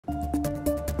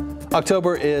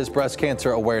October is Breast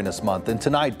Cancer Awareness Month, and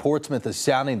tonight Portsmouth is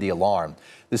sounding the alarm.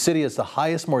 The city has the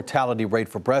highest mortality rate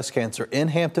for breast cancer in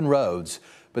Hampton Roads,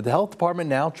 but the health department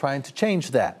now trying to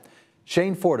change that.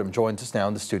 Shane Fordham joins us now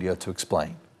in the studio to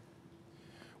explain.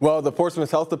 Well, the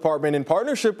Portsmouth Health Department, in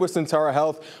partnership with Centara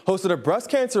Health, hosted a breast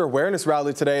cancer awareness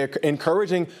rally today,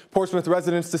 encouraging Portsmouth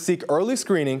residents to seek early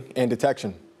screening and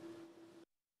detection.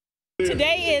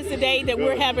 Today is the day that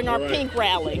we're having our pink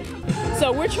rally.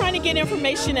 So we're trying to get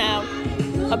information out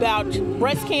about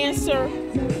breast cancer,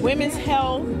 women's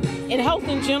health, and health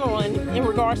in general in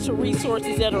regards to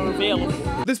resources that are available.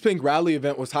 This pink rally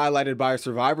event was highlighted by a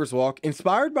survivor's walk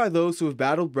inspired by those who have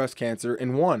battled breast cancer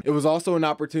and won. It was also an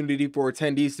opportunity for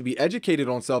attendees to be educated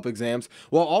on self-exams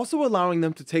while also allowing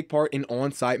them to take part in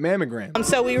on-site mammograms.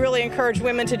 So we really encourage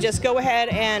women to just go ahead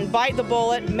and bite the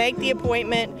bullet, make the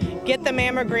appointment, get the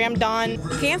mammogram done.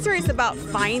 Cancer is about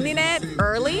finding it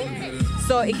early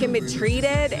so it can be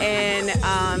treated and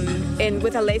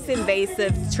with a less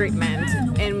invasive treatment.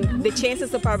 And the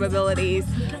chances of probabilities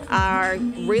are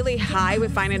really high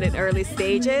with finding it in early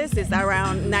stages. It's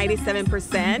around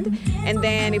 97%. And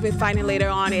then if we find it later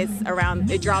on,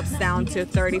 it drops down to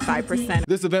 35%.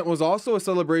 This event was also a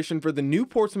celebration for the new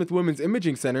Portsmouth Women's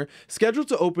Imaging Center, scheduled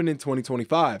to open in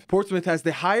 2025. Portsmouth has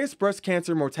the highest breast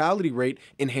cancer mortality rate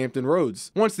in Hampton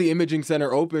Roads. Once the imaging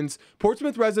center opens,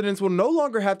 Portsmouth residents will no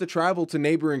longer have to travel to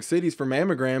neighboring cities for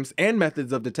mammograms and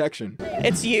methods of detection.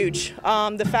 It's huge.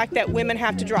 The fact that women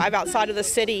have to drive outside of the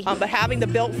city, but having the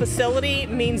built facility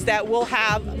means that we'll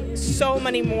have so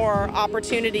many more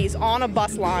opportunities on a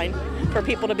bus line for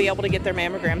people to be able to get their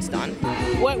mammograms done.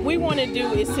 What we want to do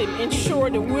is to ensure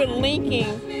that we're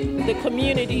linking the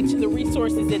community to the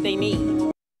resources that they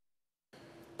need.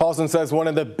 Paulson says one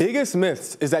of the biggest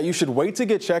myths is that you should wait to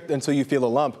get checked until you feel a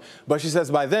lump, but she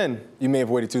says by then you may have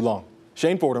waited too long.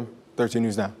 Shane Fordham, 13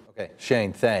 News Now. Okay,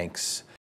 Shane, thanks.